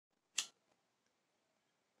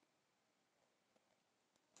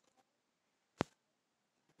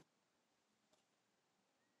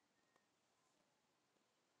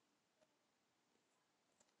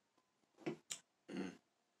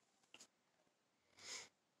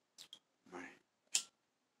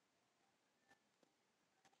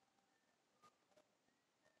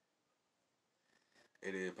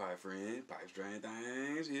It is Pipe Friend, Pipe Strange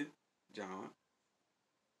Things here. John.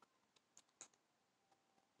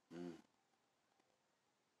 Mm.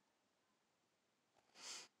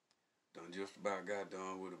 Done just about got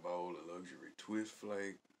done with a bowl of luxury twist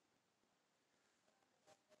flake.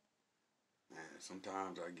 And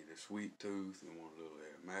sometimes I get a sweet tooth and want a little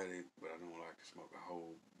aromatic, but I don't like to smoke a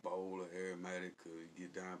whole bowl of aromatic because you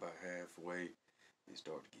get down about halfway and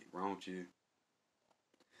start to get raunchy.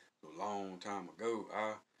 So a long time ago,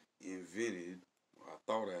 I invented, or I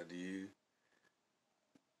thought I did,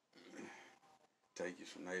 take you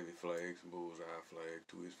some Navy flags, some bullseye flags,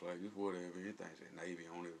 twist flags, just whatever. Anything say Navy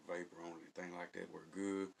on it, vapor on it, anything like that work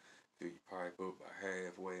good. Fill your pipe up by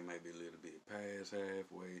halfway, maybe a little bit past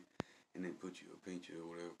halfway, and then put you a pinch of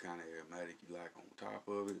whatever kind of aromatic you like on top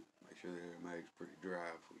of it. Make sure the aromatic's pretty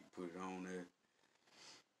dry before you put it on there.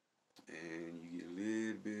 And you get a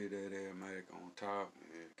little bit of that aromatic on top,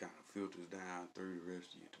 and it kind of filters down through the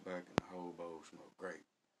rest of your tobacco, and the whole bowl smoke great.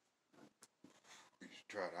 You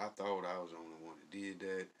should try it. I thought I was the only one that did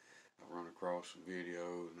that. I run across some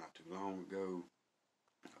videos not too long ago.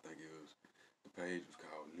 I think it was, the page was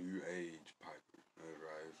called New Age Piper. That's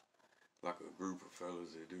right. It's like a group of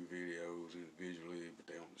fellas that do videos individually,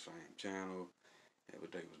 but they on the same channel. And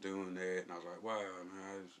but they was doing that, and I was like, wow,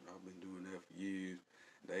 man, I've been doing that for years.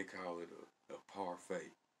 They call it a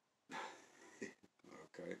parfait.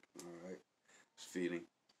 Okay, all right. It's fitting.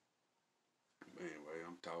 Anyway,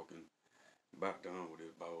 I'm talking about done with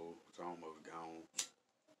this bowl. It's almost gone.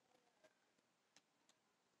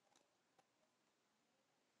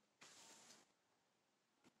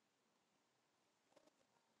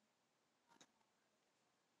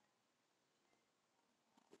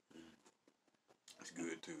 It's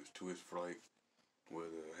good too. It's twist flake with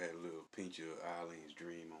had a little pinch of Eileen's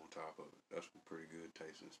Dream on top of it. That's some pretty good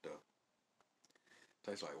tasting stuff.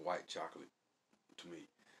 Tastes like white chocolate to me.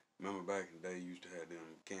 Remember back in the day, you used to have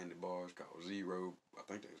them candy bars called Zero. I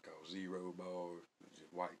think they was called Zero bars. It's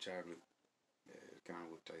just white chocolate. Yeah, it's kind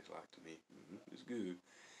of what it tastes like to me. It's good.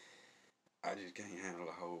 I just can't handle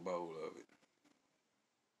a whole bowl of it.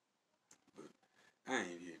 But I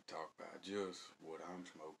ain't here to talk about just what I'm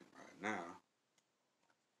smoking right now.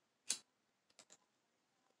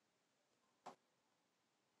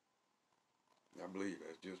 I believe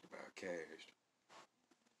that's just about cashed.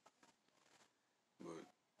 But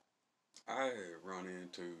I have run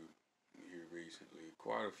into here recently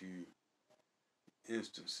quite a few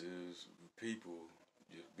instances of people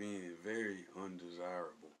just being very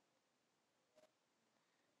undesirable.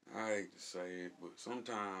 I hate to say it, but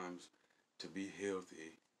sometimes to be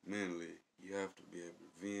healthy mentally, you have to be able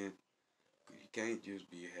to vent. Cause you can't just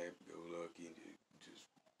be happy-go-lucky and just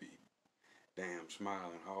be damn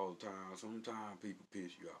smiling all the time. Sometimes people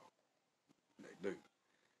piss you off. They do.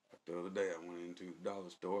 Like the other day, I went into the dollar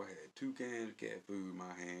store, had 2 cans of cat food in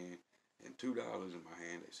my hand and $2 in my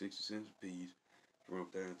hand at 60 cents a piece. Run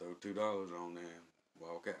up there and throw $2 on there and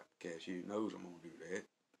walk out. The cashier knows I'm gonna do that.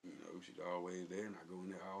 You know, she's always there, and I go in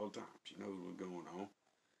there all the time. She knows what's going on.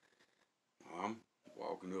 I'm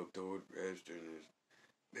walking up toward the register, and this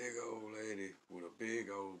big old lady with a big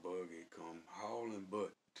old buggy come hauling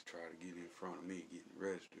butt to try to get in front of me getting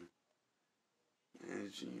registered.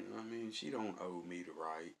 And she, you know what I mean? She don't owe me the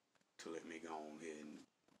right to let me go on ahead and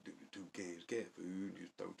do the 2 cans of cat food,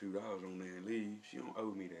 just throw $2 on there and leave. She don't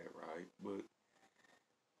owe me that right, but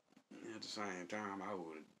at the same time, I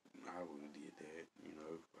would have did that, you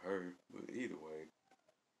know, for her. But either way,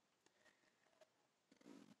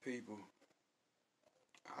 people,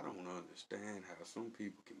 I don't understand how some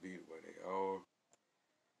people can be the way they are.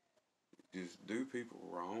 Just do people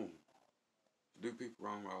wrong. Do people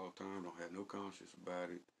wrong all the time. Don't have no conscience about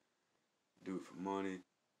it. Do it for money.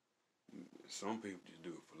 Some people just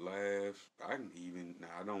do it for laughs. I can even,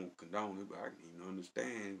 now I don't condone it, but I can even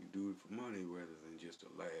understand you do it for money rather than just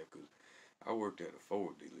a laugh. Because I worked at a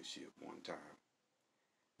Ford dealership one time.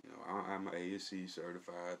 You know, I'm an ASC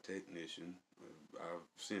certified technician. I've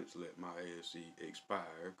since let my ASC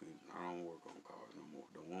expire because I don't work on cars no more.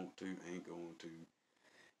 Don't want to, ain't going to.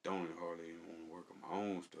 Don't even hardly even want to work on my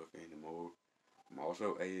own stuff anymore. I'm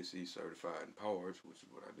also ASC certified in parts, which is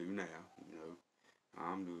what I do now. You know,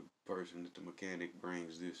 I'm the person that the mechanic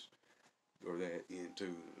brings this or that into.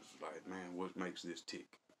 It's like, man, what makes this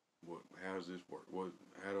tick? How does this work?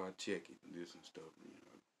 How do I check it? And this and stuff. You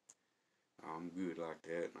know, I'm good like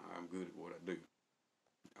that. And I'm good at what I do.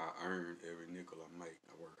 I earn every nickel I make.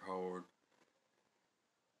 I work hard.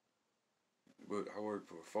 But I worked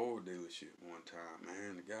for a Ford dealership one time,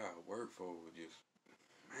 man. The guy I worked for was just,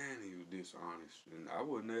 man, he was dishonest. And I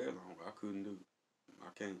wasn't there long. I couldn't do it.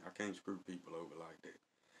 I can't screw people over like that.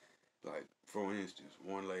 Like, for instance,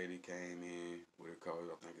 one lady came in with her car,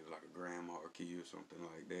 I think it's like a Grand Marquis or something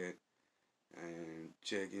like that, and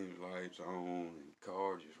check-in lights on, and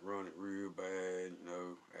car just running real bad,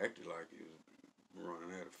 acted like it was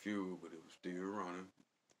running out of fuel, but it was still running.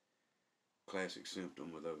 Classic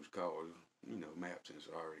symptom of those cars, map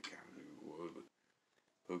sensor already kind of knew it was, but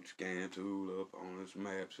hook scan tool up on this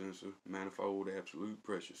map sensor, manifold absolute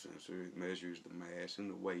pressure sensor. It measures the mass and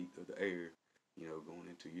the weight of the air, going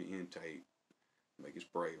into your intake, make it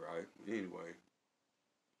spray, right? Anyway,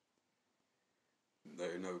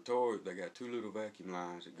 they're notorious. They got two little vacuum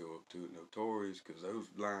lines that go up to it. Notorious because those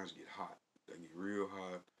lines get hot. They get real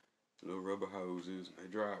hot. Little rubber hoses, and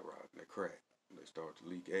they dry rot. They crack. They start to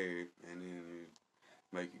leak air, and then it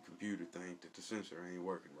make your computer think that the sensor ain't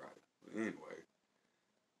working right. But anyway,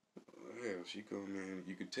 hell, she come in.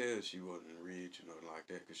 You could tell she wasn't rich or nothing like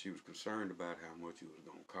that because she was concerned about how much it was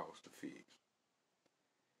gonna cost to fix.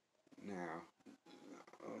 Now,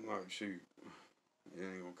 I'm like, shoot, it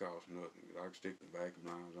ain't gonna cost nothing. I can stick the vacuum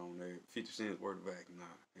lines on there. 50 cents worth of vacuum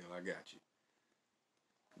line. Hell, I got you.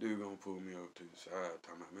 Dude gonna pull me over to the side,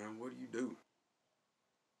 talking about, man, what are you doing?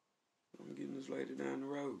 I'm getting this lady down the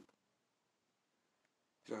road.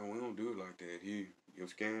 He's like, we don't do it like that here. Your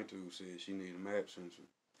scan tool says she need a map sensor.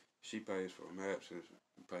 She pays for a map sensor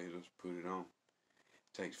and pays us to put it on.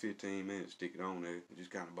 Takes 15 minutes to stick it on there.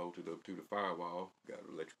 Just kind of bolt it up to the firewall. Got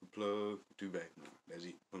an electrical plug, two vacuum lines. That's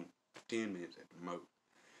it. Boom. 10 minutes at the most.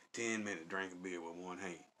 10 minutes drinking beer with one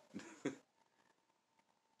hand.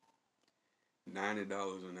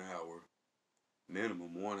 $90 an hour,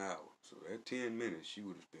 minimum 1 hour. So that 10 minutes, she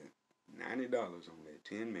would have spent $90 on that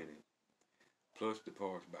 10 minutes, plus the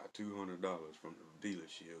parts about $200 from the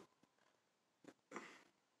dealership.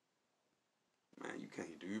 Man, you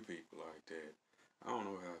can't do people like that. I don't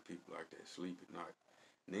know how people like that sleep at night.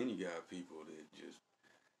 And then you got people that just,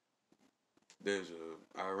 there's a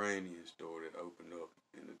Iranian store that opened up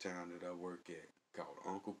in the town that I work at called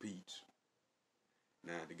Uncle Pete's.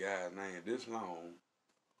 Now the guy's name this long,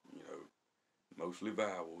 you know, mostly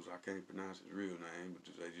vowels. I can't pronounce his real name, but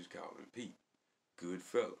they just call him Pete. Good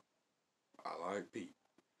fella. I like Pete.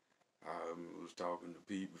 I was talking to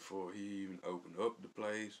Pete before he even opened up the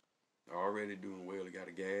place. Already doing well. He got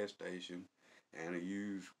a gas station and a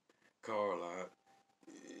used car lot.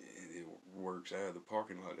 It works out of the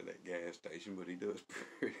parking lot of that gas station, but he does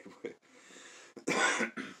pretty well.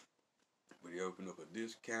 But he opened up a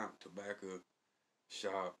discount tobacco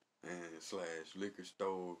shop and slash liquor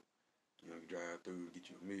store. You drive through, get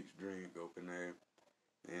you a mixed drink, go up in there.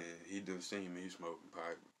 And he done seen me smoking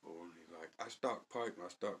pipe before. And he's like, I stock pipe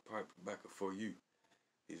tobacco for you.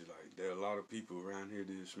 He's like, there are a lot of people around here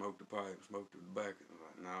that smoke the pipe, smoke the tobacco. I'm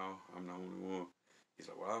like, no, I'm the only one. He's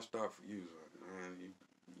like, well, I'll start for you. He's like, man, you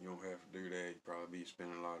don't have to do that. You probably be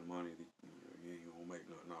spending a lot of money that you ain't gonna make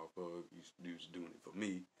nothing off of. You just doing it for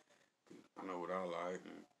me, 'cause I know what I like.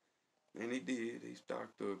 And he did. He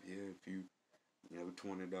stocked up here a few,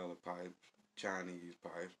 $20 pipes, Chinese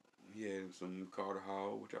pipes. He had some Carter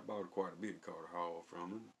Hall, which I bought quite a bit of Carter Hall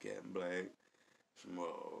from him. Captain Black, some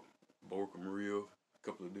Borkum Real, a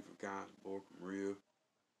couple of different kinds of Borkum Real.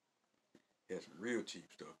 He had some real cheap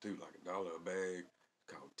stuff too, like $1 a bag. It's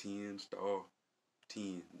called 10 Star.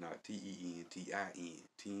 10, not Ten, Tin,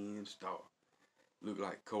 10 Star. Look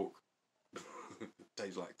like Coke.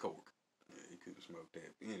 Tastes like Coke. Yeah, he couldn't smoke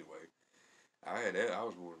that. Anyway, I had that. I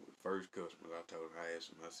was one of the first customers. I asked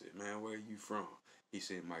him, I said, man, where are you from? He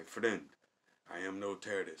said, my friend, I am no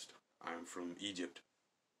terrorist. I am from Egypt.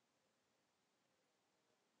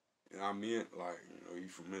 And I meant, like, you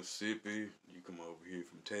from Mississippi, you come over here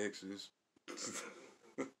from Texas.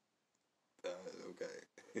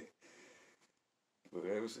 Okay. But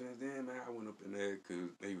ever since then, man, I went up in there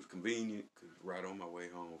because he was convenient, because right on my way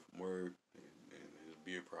home from work, and his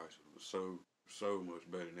beer price was so much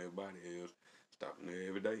better than everybody else. Stopping there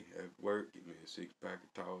every day after work, get me a 6-pack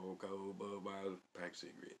of tall, cold Budweiser, pack of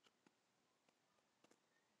cigarettes.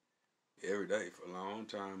 Every day for a long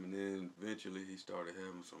time, and then eventually he started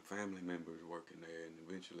having some family members working there, and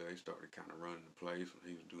eventually they started kind of running the place, and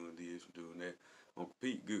he was doing this and doing that. Uncle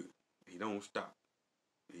Pete, good. He don't stop.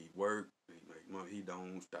 He work, he make money, he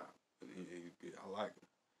don't stop. I like him.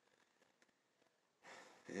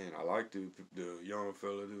 And I liked the young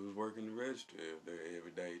fella that was working the register there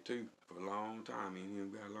every day too. For a long time, me and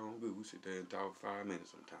him got along good. We sit there and talk 5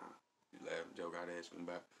 minutes sometimes. We laugh and joke. I'd ask him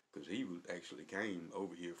about, because he was actually came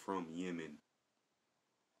over here from Yemen.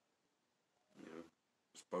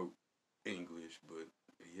 Spoke English, but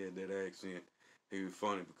he had that accent. He was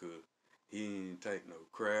funny because he didn't take no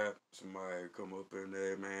crap. Somebody come up in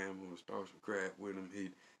there, man, want to start some crap with him.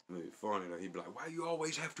 It's funny though. He'd be like, "Why you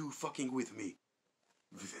always have to fucking with me?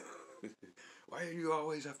 Why you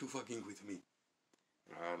always have to fucking with me?"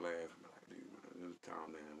 And I laugh and be like, "Dude, man, just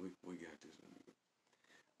calm down. We got this."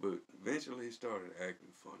 But eventually he started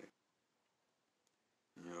acting funny.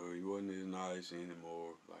 You know, he wasn't as nice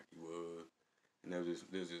anymore like he was. And there's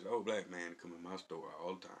this old black man come in my store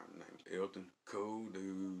all the time. His name's Elton. Cool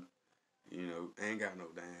dude. You know, ain't got no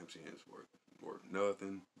damn sense worth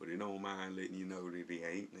nothing. But he don't mind letting you know that he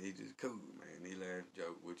ain't. He just cool, man. He laugh,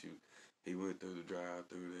 joke with you. He went through the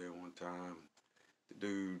drive-through there one time. The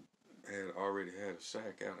dude had already had a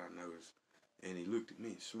sack out, I noticed. And he looked at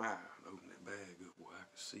me and smiled and opened that bag up where I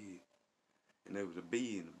could see it. And there was a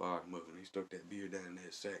bee in the bottom of it. And he stuck that beer down in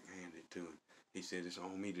that sack and handed it to him. He said, "It's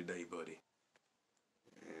on me today, buddy."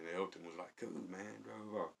 And Elton was like, "Cool, man,"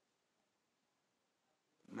 drove off.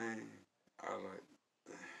 Man, I was like,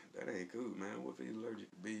 that ain't cool, man. What if he's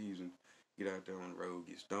allergic to bees and get out there on the road,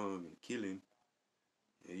 get stung and kill him?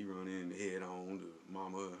 And he run in the head on to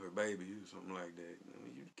mama and her baby or something like that. You know,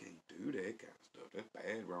 you can't do that kind of stuff. That's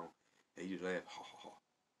bad wrong. And he just laughed, ha ha ha.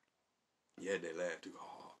 Yeah, they laughed too, ha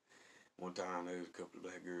ha. One time there was a couple of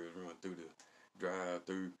black girls run through the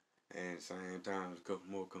drive-through, and at the same time there's a couple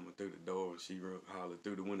more coming through the door, and she hollered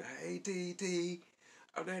through the window, "Hey, TT,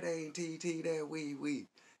 oh, that ain't TT, that wee wee."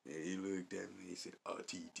 And he looked at me, he said,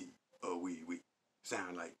 "TT, wee wee,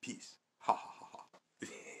 sound like peace, ha ha ha ha."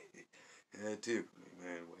 That tickled me,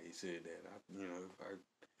 man, the way he said that.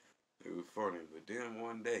 It was funny. But then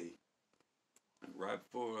one day, right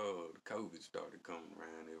before the COVID started coming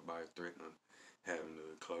around, everybody threatening having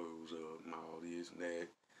to close up and all this and that.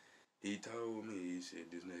 He told me, he said,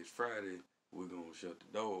 "This next Friday, we're going to shut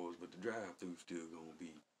the doors, but the drive-thru still going to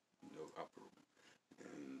be, operating."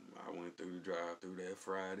 And I went through the drive-thru that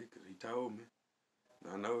Friday because he told me.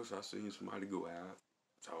 And I noticed I seen somebody go out,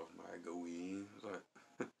 saw somebody go in. I was like,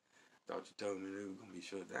 "Thought you told me they were going to be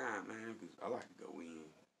shut down, man, because I like to go in.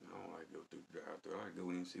 I don't like to go through the drive-thru. I like to go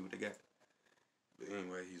in and see what they got." But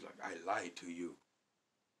anyway, he's like, "I lied to you."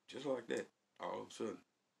 Just like that, all of a sudden.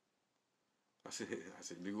 I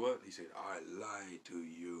said, "Do what?" He said, "I lied to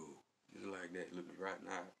you." Just like that, looked me right in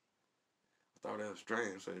the eye. I thought that was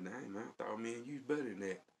strange. I said, "Dang, man, I thought me and you's better than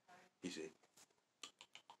that." He said,